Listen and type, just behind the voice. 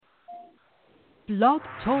Blog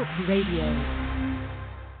Talk Radio.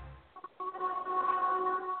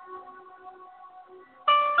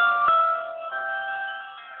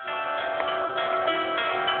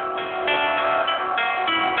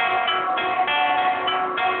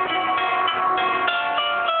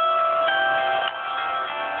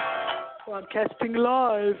 Broadcasting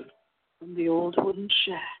live from the old wooden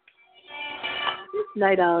shack. It's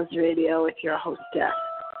Night Owls Radio with your hostess,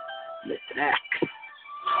 Miss X.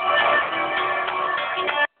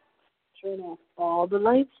 Turn off all the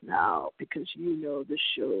lights now because you know the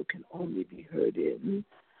show can only be heard in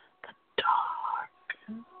the dark.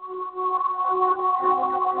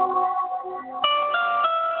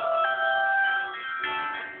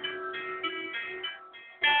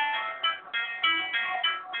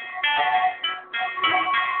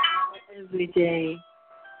 Every day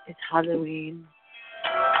is Halloween.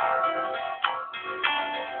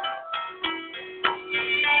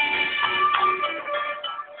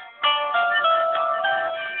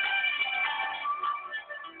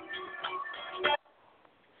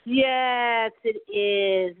 Yes, it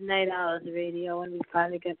is Night Owls Radio, and we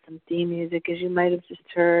finally got some theme music, as you might have just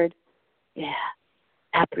heard. Yeah,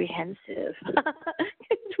 apprehensive.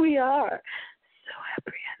 Yes, we are so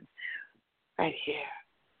apprehensive right here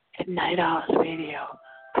at Night Owls Radio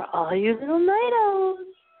for all you little night owls.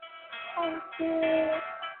 Okay.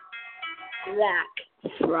 Black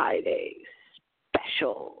Friday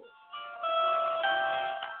special.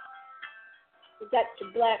 We got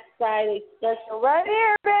your Black Friday special right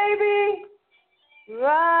here, baby.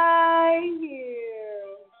 Right here.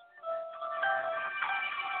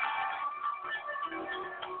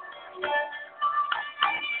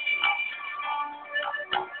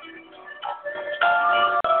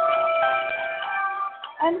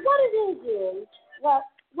 And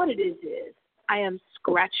what it is, I am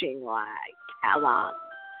scratching like Callan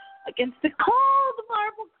against the cold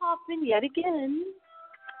marble coffin yet again.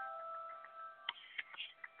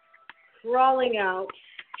 Crawling out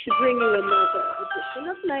to bring you another edition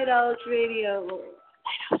of Night Owls Radio.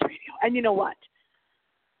 Night Owls Radio. And you know what?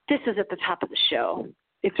 This is at the top of the show.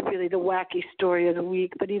 It's really the wacky story of the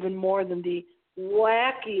week, but even more than the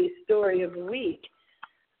wacky story of the week,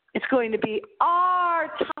 it's going to be our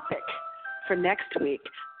topic for next week.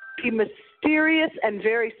 The mysterious and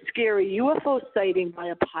very scary UFO sighting by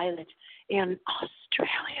a pilot in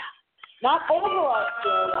Australia. Not over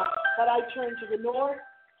Australia, but I turn to the north,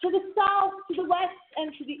 to the south, to the west,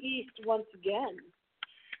 and to the east once again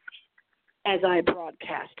as I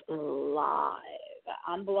broadcast live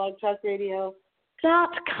on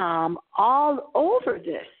blogtalkradio.com all over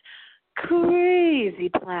this crazy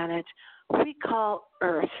planet we call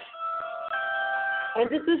Earth. And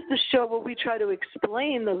this is the show where we try to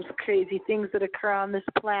explain those crazy things that occur on this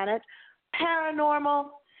planet. Paranormal,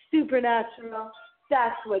 supernatural,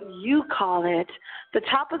 that's what you call it. The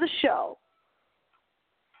top of the show.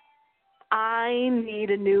 I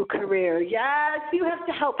need a new career. Yes, you have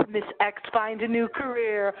to help Miss X find a new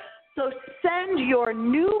career. So send your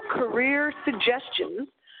new career suggestions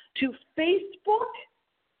to Facebook.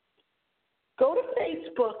 Go to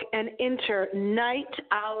Facebook and enter Night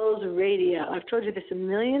Owls Radio. I've told you this a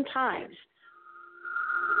million times.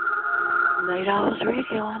 Night Owls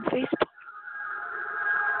Radio on Facebook.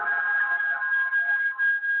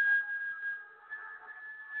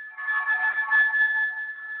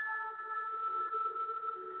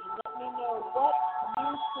 Let me know what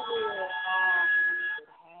new career I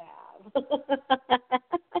should have.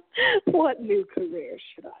 What new career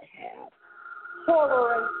should I have?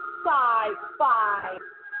 Horror and sci-fi.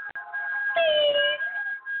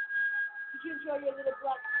 Did you enjoy your little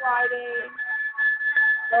Black Friday?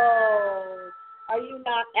 Oh, are you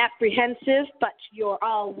not apprehensive, but you're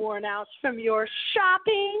all worn out from your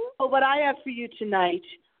shopping? Well, what I have for you tonight,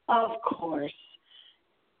 of course,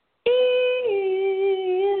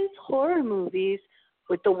 is horror movies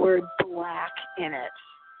with the word black in it.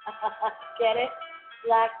 Get it?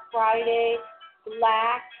 Black Friday,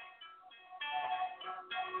 black.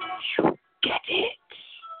 You get it.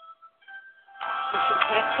 She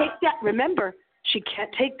can't take that. Remember, she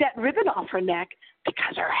can't take that ribbon off her neck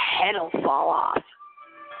because her head will fall off.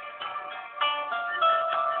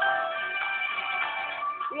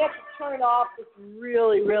 We have to turn off this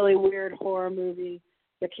really, really weird horror movie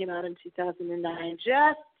that came out in 2009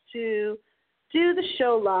 just to do the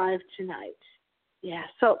show live tonight. Yeah,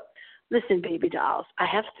 so listen, baby dolls, I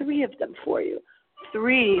have 3 of them for you.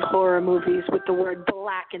 3 horror movies with the word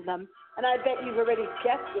black in them, and I bet you've already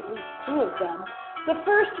guessed at least 2 of them. The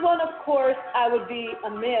first one, of course, I would be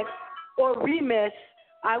amiss or remiss.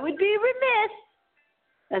 I would be remiss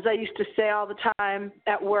as I used to say all the time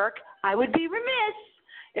at work, I would be remiss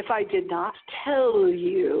if I did not tell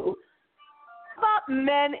you about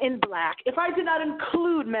Men in Black. If I did not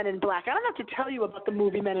include Men in Black, I don't have to tell you about the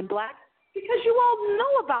movie Men in Black because you all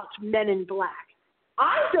know about Men in Black.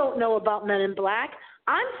 I don't know about Men in Black.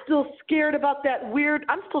 I'm still scared about that weird,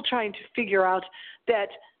 I'm still trying to figure out that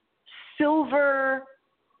silver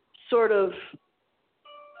sort of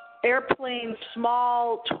airplane,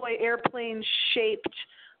 small toy airplane shaped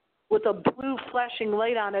with a blue flashing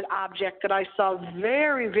light on it object that I saw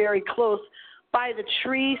very, very close by the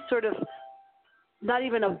tree, sort of not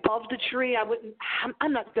even above the tree.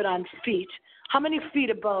 I'm not good on feet. How many feet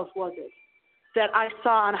above was it that I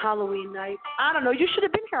saw on Halloween night? I don't know. You should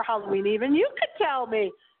have been here Halloween even. You could tell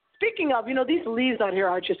me. Speaking of, these leaves out here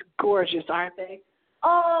are just gorgeous, aren't they?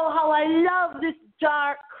 Oh, how I love this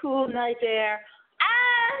dark, cool night air.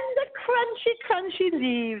 And the crunchy, crunchy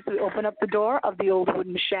leaves. We open up the door of the old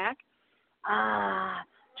wooden shack.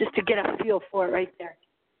 Just to get a feel for it right there.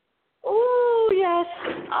 Oh, yes.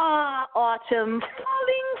 Autumn.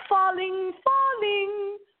 Falling.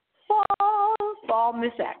 Fall,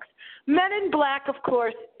 Miss X. Men in Black, of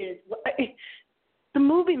course, is... The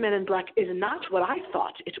movie Men in Black is not what I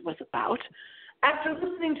thought it was about. After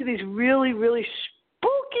listening to these really, really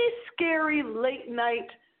spooky, scary late-night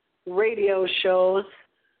radio shows,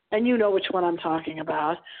 and you know which one I'm talking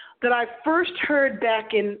about, that I first heard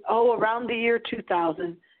back in, around the year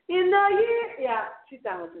 2000. In that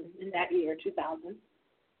year, 2000.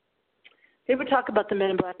 They would talk about the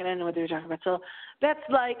Men in Black, and I didn't know what they were talking about. So that's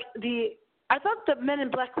like I thought the Men in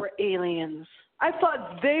Black were aliens. I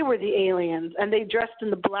thought they were the aliens, and they dressed in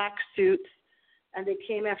the black suits, and they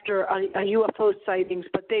came after a UFO sightings,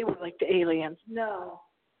 but they were like the aliens. No.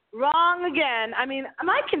 Wrong again. I mean, am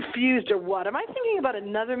I confused or what? Am I thinking about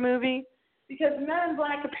another movie? Because Men in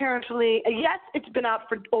Black apparently, yes, it's been out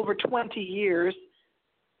for over 20 years,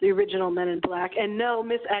 the original Men in Black, and no,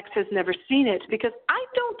 Miss X has never seen it because I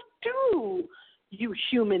don't do you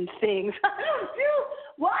human things. I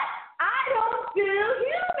don't do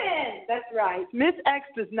human. That's right. Miss X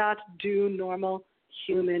does not do normal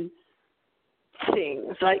human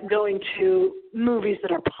things, like going to movies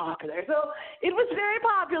that are popular. So it was very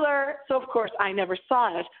popular, so of course I never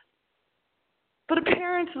saw it. But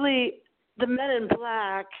apparently the Men in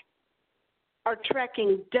Black are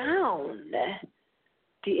tracking down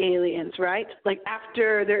the aliens, right? Like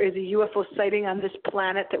after there is a UFO sighting on this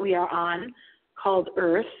planet that we are on called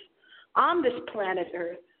Earth, on this planet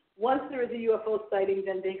Earth, once there is a UFO sighting,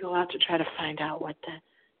 then they go out to try to find out what the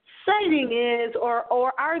sighting is, or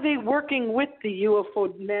are they working with the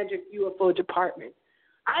magic UFO department?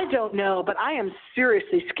 I don't know, but I am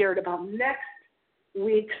seriously scared about next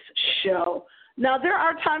week's show. Now, there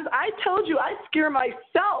are times, I told you, I scare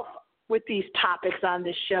myself with these topics on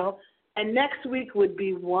this show, and next week would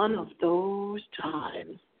be one of those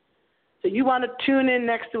times. So you want to tune in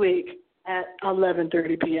next week at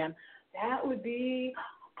 11:30 p.m. That would be a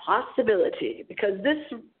possibility, because this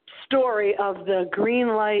story of the green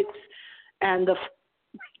lights and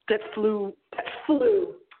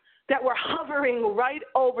that were hovering right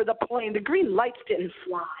over the plane. The green lights didn't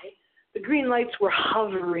fly. The green lights were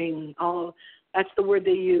hovering. Oh, that's the word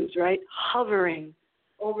they use, right? Hovering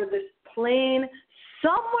over this plane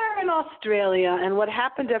somewhere in Australia. And what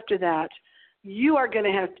happened after that, you are going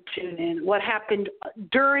to have to tune in. What happened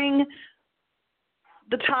during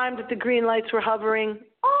the time that the green lights were hovering.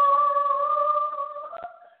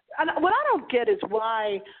 And what I don't get is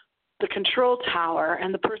why the control tower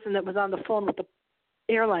and the person that was on the phone with the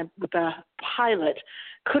airline, with the pilot,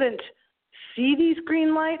 couldn't see these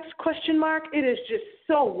green lights, ? It is just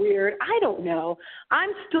so weird. I don't know. I'm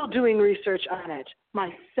still doing research on it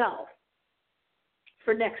myself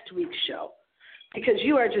for next week's show, because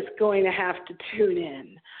you are just going to have to tune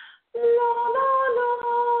in. La, la, la,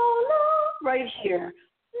 la, right here.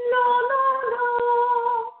 La, la, la.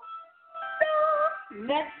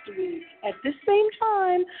 Next week at this same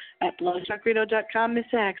time at blogtalkradio.com, Miss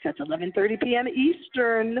X. That's 11:30 p.m.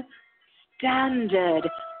 Eastern Standard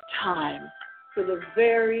Time for the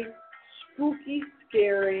very spooky,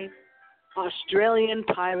 scary Australian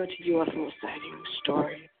pilot UFO sighting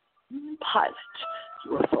story. Pilot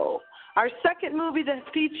UFO. Our second movie that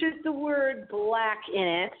features the word black in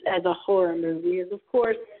it as a horror movie is, of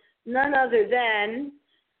course, none other than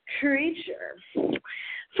Creature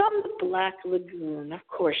from the Black Lagoon. Of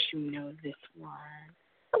course you know this one.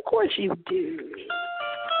 Of course you do.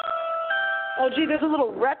 Oh, gee, there's a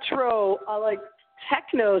little retro, like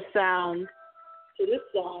techno sound to this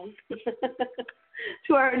song,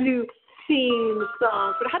 to our new theme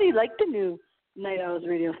song. But how do you like the new Night Owls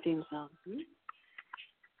Radio theme song?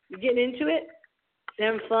 You getting into it? You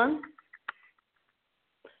having fun?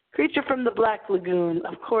 Creature from the Black Lagoon.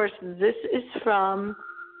 Of course, this is from,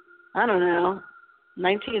 I don't know,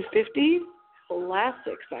 1950?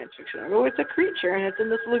 Classic science fiction. Oh, it's a creature, and it's in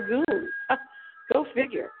this lagoon. Go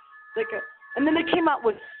figure. And then they came out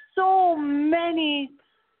with so many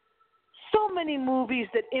movies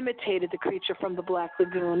that imitated the Creature from the Black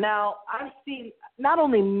Lagoon. Now, I've seen not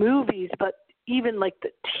only movies, but even like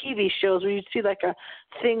the TV shows where you'd see like a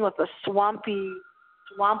thing with a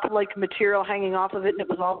swamp-like material hanging off of it, and it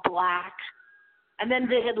was all black. And then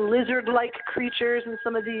they had lizard-like creatures in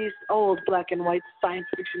some of these old black and white science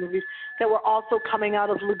fiction movies that were also coming out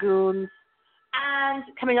of lagoons and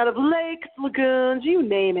coming out of lakes, lagoons, you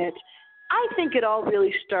name it. I think it all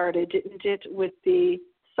really started, didn't it, with the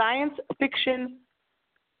science fiction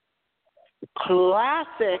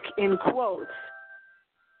classic, in quotes,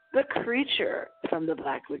 The Creature from the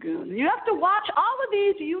Black Lagoon. You have to watch all of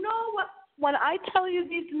these. You know what? When I tell you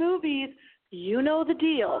these movies, you know the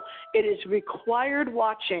deal. It is required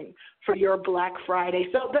watching for your Black Friday.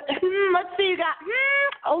 So let's see, you got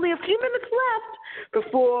only a few minutes left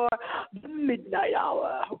before the midnight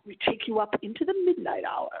hour. We take you up into the midnight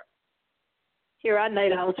hour here on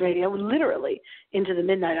Night Owls Radio, literally into the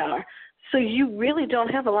midnight hour. So you really don't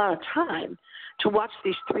have a lot of time to watch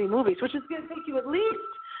these three movies, which is going to take you at least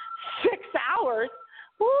 6 hours.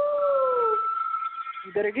 Woo!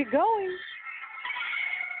 You better get going.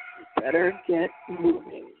 You better get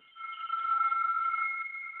moving.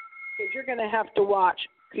 Because you're going to have to watch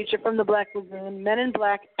Creature from the Black Lagoon, Men in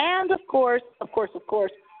Black, and of course,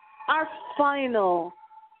 our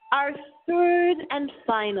third and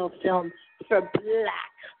final film for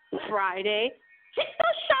Black Friday. Take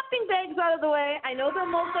those shopping bags out of the way. I know they're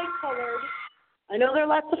multicolored. I know they're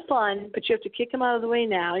lots of fun, but you have to kick them out of the way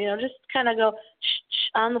now. You know, just kind of go shh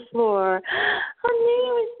on the floor. Come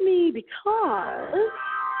near with me, because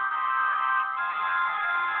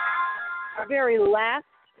our very last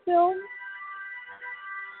film,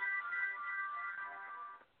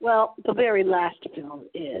 the very last film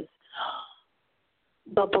is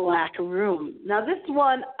The Black Room. Now, this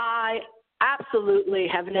one I absolutely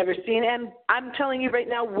have never seen, and I'm telling you right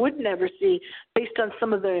now, would never see based on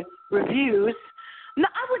some of the reviews. No,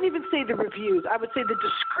 I wouldn't even say the reviews. I would say the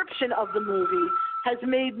description of the movie has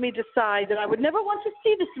made me decide that I would never want to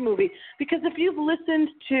see this movie, because if you've listened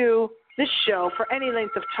to this show for any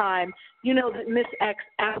length of time, you know that Miss X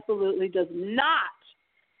absolutely does not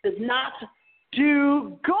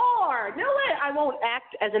do gore. No way. I won't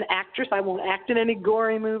act as an actress. I won't act in any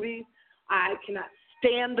gory movies. I cannot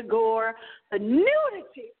stand the gore, the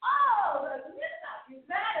nudity. Oh, the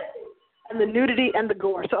humanity. And the nudity and the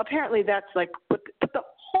gore. So apparently that's like,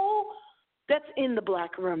 that's in The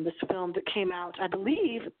Black Room, this film that came out, I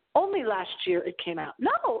believe, only last year it came out.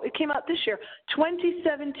 No, it came out this year,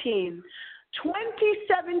 2017.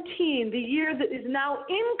 2017, the year that is now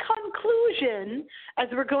in conclusion as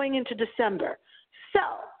we're going into December. So,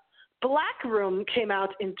 Black Room came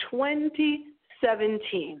out in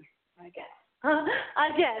 2017, I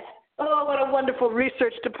guess. Oh, what a wonderful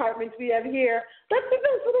research department we have here. Let's see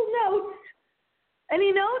those little notes.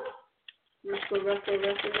 Any notes? Rustle.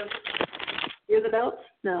 Hear the notes?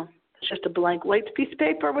 No. It's just a blank white piece of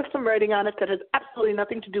paper with some writing on it that has absolutely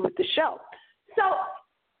nothing to do with the show. So,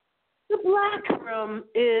 The Black Room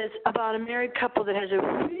is about a married couple that has a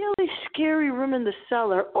really scary room in the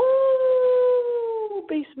cellar. Oh,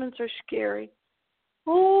 basements are scary.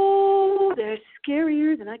 Oh, they're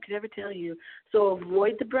scarier than I could ever tell you. So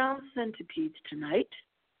avoid the brown centipedes tonight.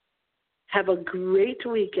 Have a great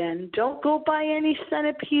weekend. Don't go by any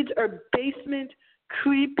centipedes or basement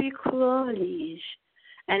creepy crawlies.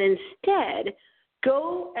 And instead,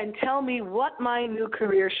 go and tell me what my new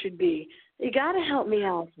career should be. You got to help me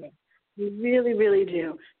out here. You really, really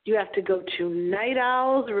do. You have to go to Night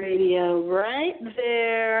Owls Radio right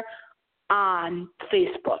there on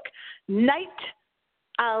Facebook. Night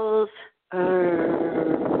Owls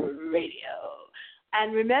Radio.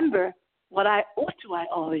 And remember, what do I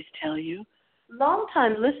always tell you?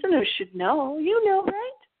 Long-time listeners should know. You know,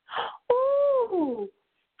 right? Ooh,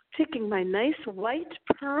 taking my nice white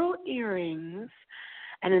pearl earrings,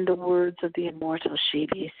 and in the words of the immortal She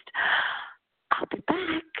Beast, I'll be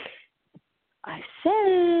back. I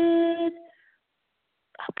said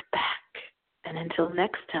I'll be back. And until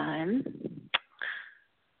next time,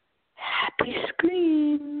 happy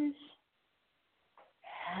screams.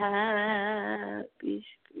 Happy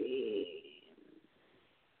screams.